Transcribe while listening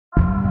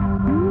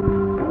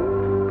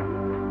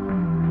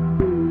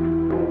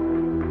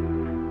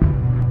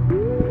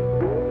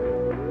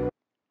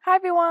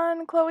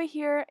everyone, Chloe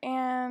here,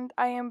 and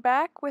I am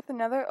back with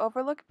another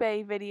Overlook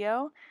Bay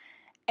video.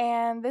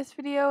 And this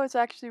video is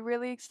actually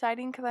really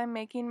exciting because I'm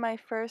making my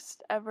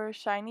first ever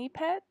shiny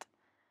pet.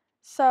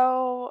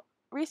 So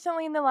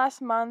recently in the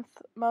last month,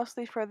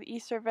 mostly for the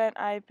Easter event,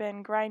 I've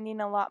been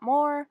grinding a lot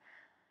more,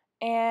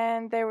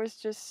 and there was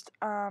just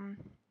an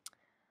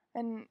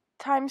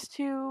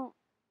 ×2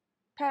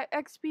 pet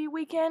XP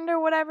weekend or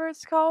whatever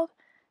it's called.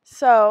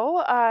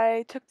 So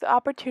I took the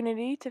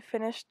opportunity to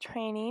finish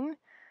training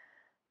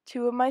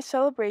 2 of my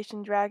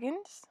celebration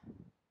dragons,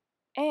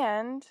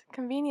 and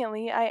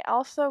conveniently I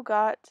also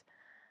got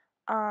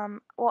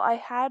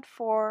I had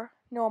 4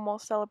 normal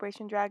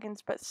celebration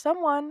dragons, but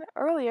someone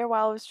earlier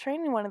while I was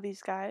training one of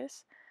these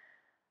guys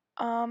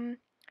um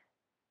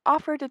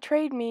offered to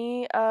trade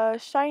me a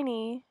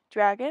shiny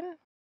dragon.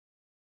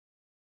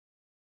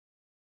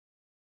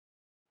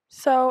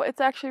 So it's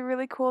actually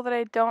really cool that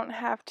I don't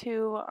have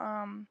to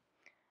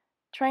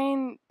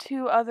train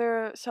 2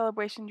 other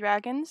celebration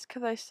dragons,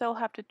 because I still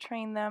have to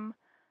train them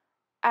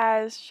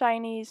as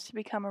shinies to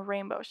become a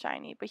rainbow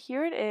shiny. But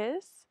here it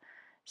is.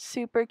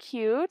 Super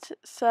cute.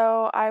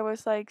 So I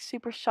was like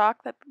super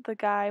shocked that the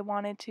guy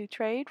wanted to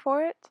trade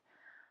for it.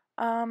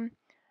 Um,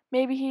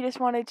 Maybe he just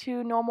wanted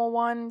 2 normal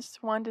ones,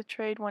 one to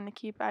trade, one to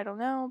keep, I don't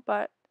know,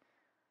 but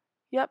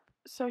yep.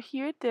 So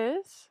here it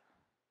is.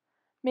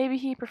 Maybe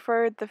he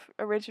preferred the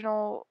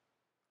original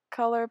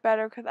color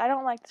better, because I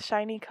don't like the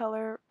shiny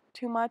color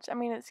too much. I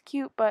mean, it's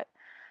cute, but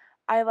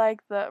I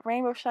like the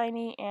rainbow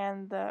shiny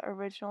and the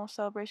original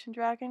celebration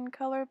dragon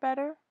color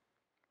better.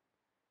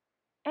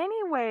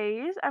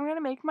 Anyways, I'm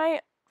gonna make my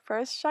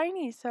first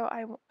shiny, so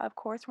I of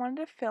course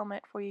wanted to film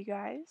it for you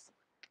guys.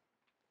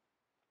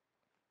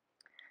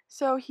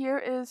 So here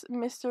is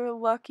Mr.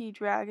 Lucky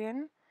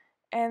Dragon,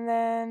 and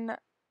then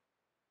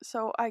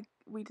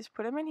we just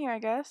put him in here, I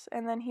guess,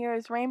 and then here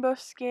is Rainbow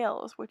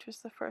Scales, which was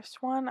the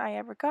first one I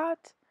ever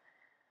got,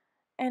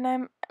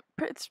 and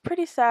it's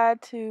pretty sad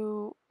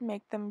to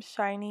make them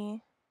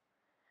shiny,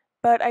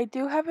 but I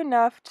do have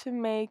enough to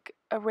make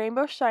a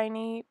rainbow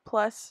shiny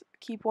plus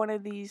keep one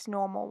of these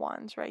normal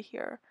ones right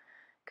here.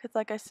 Because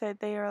like I said,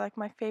 they are like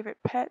my favorite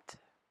pet.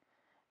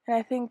 And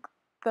I think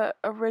the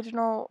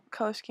original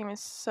color scheme is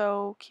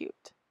so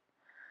cute.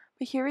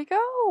 But here we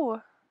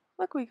go!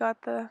 Look, we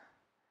got the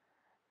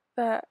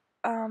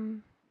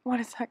what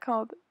is that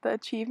called? The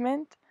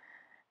achievement.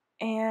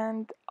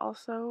 And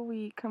also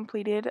we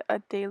completed a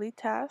daily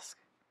task.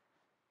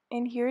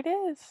 And here it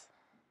is.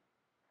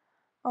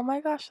 Oh my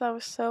gosh, that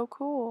was so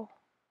cool.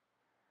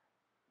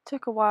 It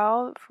took a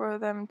while for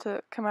them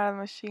to come out of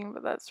the machine,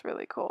 but that's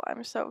really cool.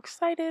 I'm so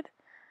excited.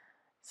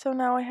 So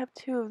now I have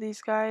 2 of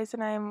these guys,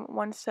 and I'm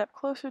one step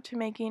closer to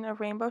making a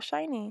rainbow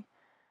shiny.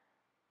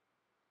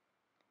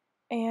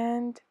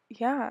 And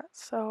yeah,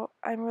 so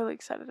I'm really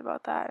excited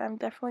about that. I'm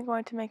definitely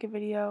going to make a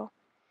video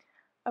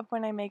of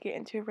when I make it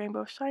into a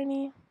rainbow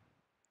shiny.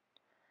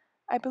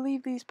 I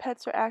believe these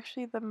pets are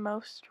actually the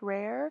most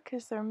rare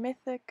because they're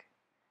mythic.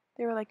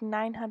 They were like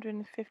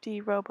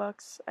 950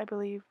 Robux, I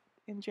believe,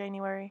 in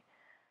January.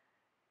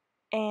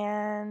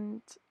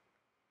 And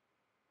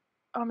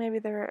oh, maybe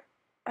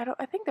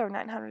I think they were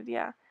 900,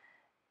 yeah.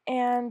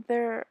 And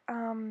they're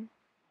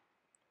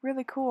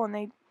really cool,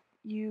 and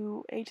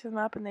you age them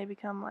up and they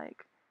become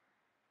like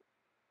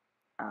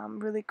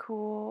really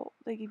cool.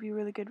 They give you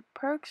really good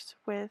perks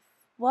with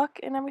luck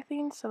and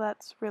everything, so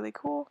that's really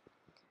cool.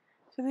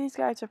 So these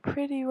guys are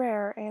pretty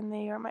rare, and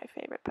they are my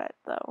favorite pet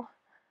though.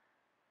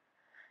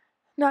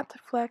 Not to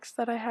flex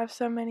that I have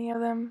so many of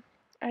them.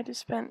 I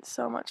just spent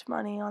so much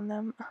money on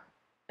them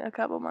a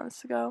couple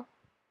months ago.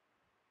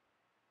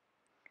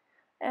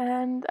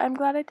 And I'm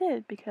glad I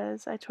did,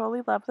 because I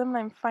totally love them, and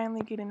I'm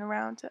finally getting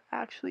around to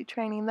actually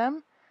training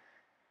them.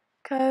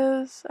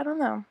 Because, I don't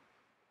know.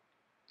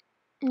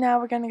 Now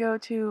we're going to go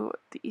to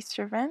the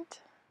Easter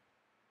event.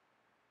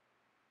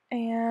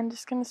 And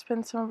just going to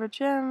spend some of our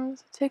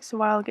gems. It takes a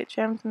while to get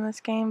gems in this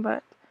game,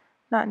 but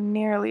not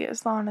nearly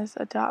as long as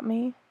Adopt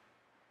Me.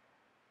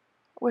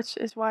 Which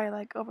is why I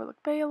like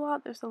Overlook Bay a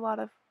lot. There's a lot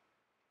of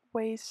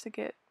ways to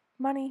get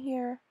money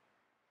here.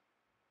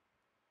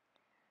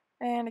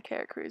 And a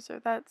carrot cruiser.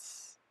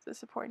 That's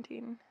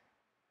disappointing.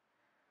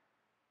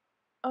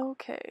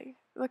 Okay,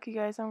 look you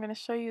guys, I'm going to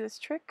show you this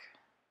trick.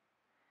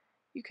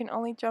 You can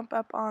only jump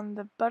up on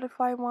the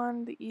butterfly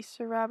one, the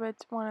Easter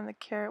rabbit one, and the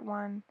carrot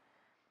one.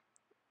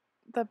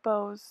 The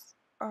bows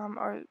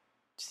are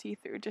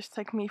see-through, just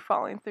like me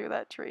falling through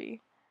that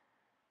tree.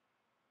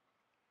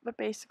 But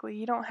basically,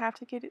 you don't have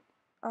to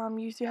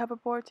use your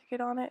hoverboard to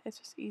get on it. It's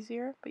just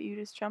easier, but you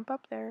just jump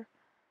up there.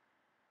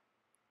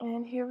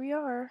 And here we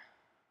are.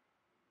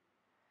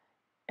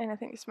 And I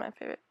think it's my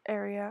favorite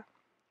area.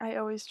 I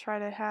always try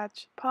to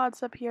hatch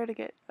pods up here to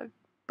get a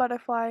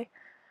butterfly,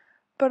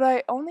 but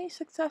I only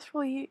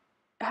successfully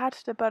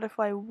hatched a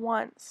butterfly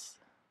once.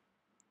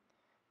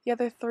 The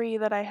other 3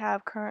 that I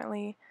have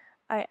currently,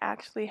 I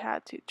actually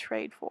had to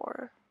trade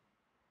for.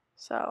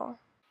 So,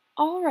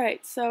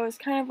 alright, so it's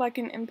kind of like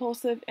an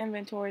impulsive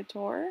inventory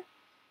tour.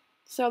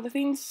 So the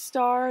things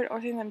starred, or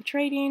things I'm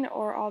trading,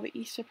 or all the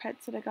Easter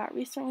pets that I got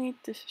recently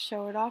to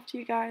show it off to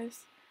you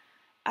guys.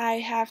 I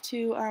have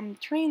to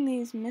train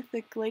these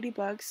mythic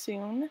ladybugs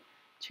soon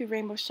to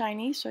rainbow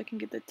shiny so I can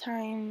get the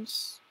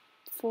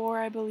 ×4,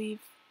 I believe,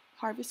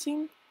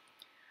 harvesting.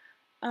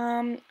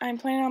 I'm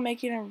planning on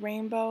making a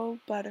rainbow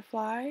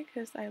butterfly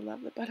because I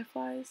love the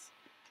butterflies.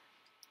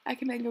 I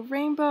can make a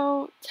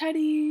rainbow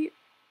teddy,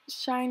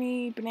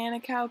 shiny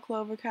banana cow,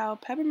 clover cow,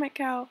 peppermint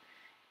cow,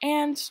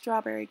 and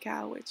strawberry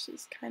cow, which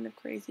is kind of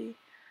crazy.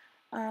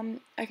 I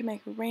can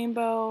make a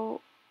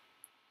rainbow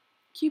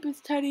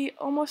Cupid's teddy,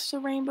 almost a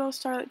rainbow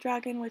Scarlet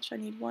dragon, which I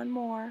need one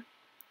more.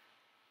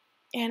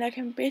 And I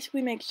can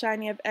basically make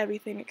shiny of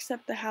everything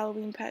except the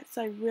Halloween pets.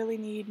 I really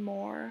need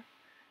more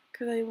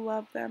because I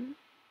love them.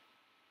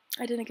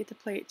 I didn't get to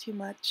play it too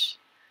much.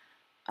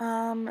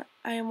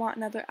 I want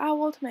another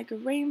owl to make a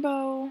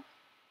rainbow.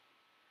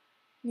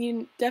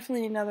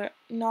 Definitely need another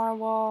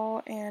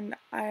narwhal, and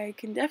I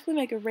can definitely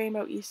make a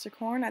rainbow Easter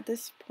corn. At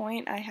this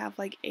point, I have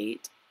like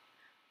 8.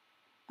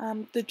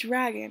 The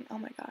dragon, oh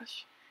my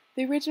gosh.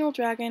 The original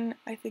dragon,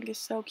 I think, is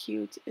so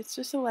cute. It's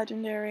just a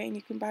legendary, and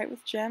you can buy it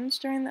with gems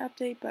during the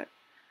update, but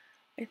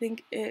I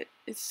think it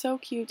is so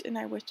cute, and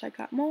I wish I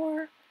got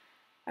more.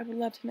 I would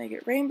love to make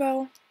it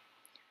rainbow.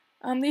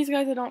 These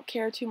guys I don't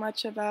care too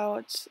much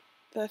about.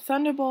 The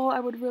Thunderbolt I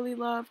would really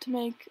love to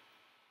make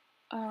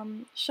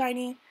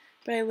shiny,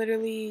 but I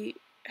literally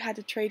had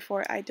to trade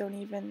for it. I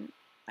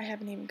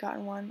haven't even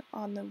gotten one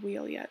on the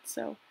wheel yet,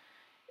 so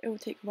it will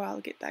take a while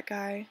to get that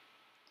guy.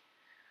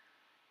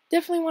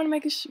 Definitely want to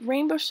make a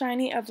rainbow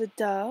shiny of the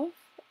dove,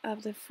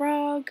 of the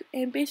frog,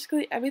 and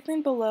basically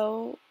everything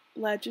below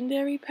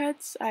legendary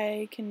pets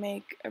I can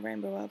make a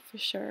rainbow of for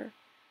sure.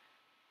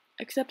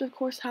 Except of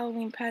course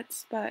Halloween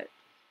pets, but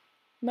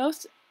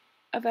most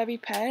of every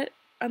pet,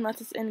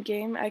 unless it's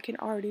in-game, I can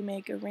already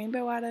make a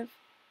rainbow out of.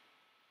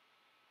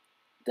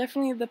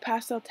 Definitely the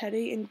pastel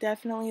teddy, and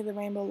definitely the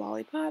rainbow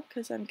lollipop,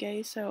 because I'm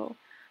gay, so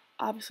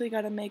obviously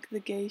gotta make the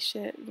gay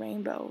shit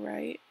rainbow,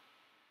 right?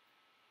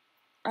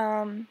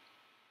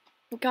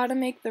 Gotta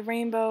make the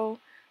rainbow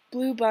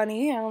blue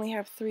bunny. I only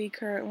have 3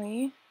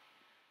 currently.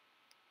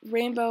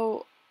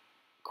 Rainbow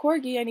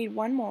corgi, I need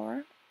 1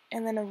 more.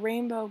 And then a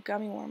rainbow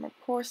gummy worm, of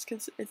course,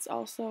 because it's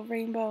also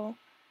rainbow.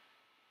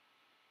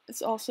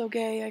 It's also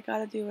gay. I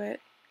gotta do it.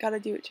 Gotta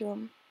do it to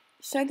him.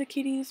 Santa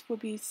kitties would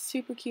be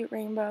super cute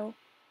rainbow.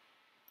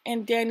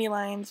 And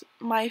dandelions,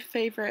 my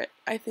favorite,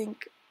 I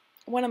think,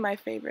 one of my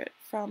favorite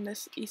from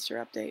this Easter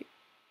update.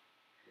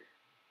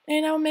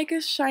 And I'll make a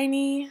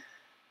shiny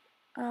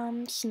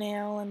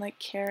snail and like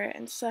carrot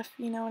and stuff,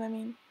 you know what I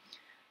mean?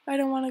 I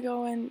don't want to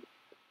go in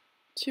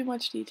too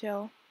much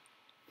detail.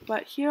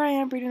 But here I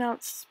am breeding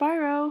out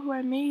Spyro, who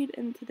I made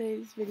in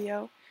today's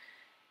video.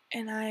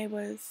 And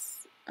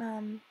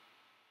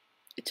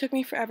it took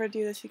me forever to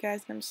do this, you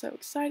guys, and I'm so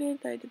excited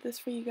that I did this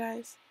for you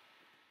guys.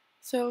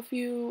 So if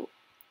you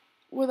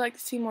would like to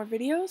see more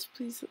videos,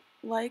 please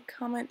like,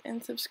 comment,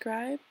 and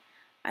subscribe.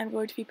 I'm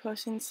going to be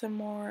posting some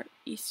more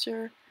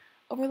Easter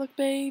Overlook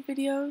Bay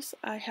videos.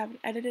 I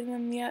haven't edited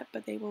them yet,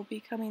 but they will be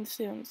coming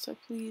soon, so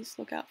please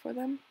look out for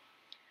them.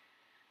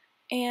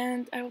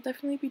 And I will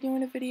definitely be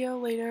doing a video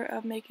later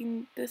of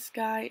making this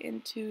guy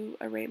into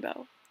a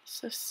rainbow.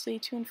 So stay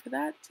tuned for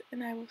that,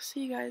 and I will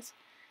see you guys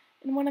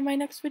in one of my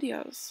next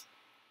videos.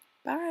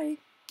 Bye!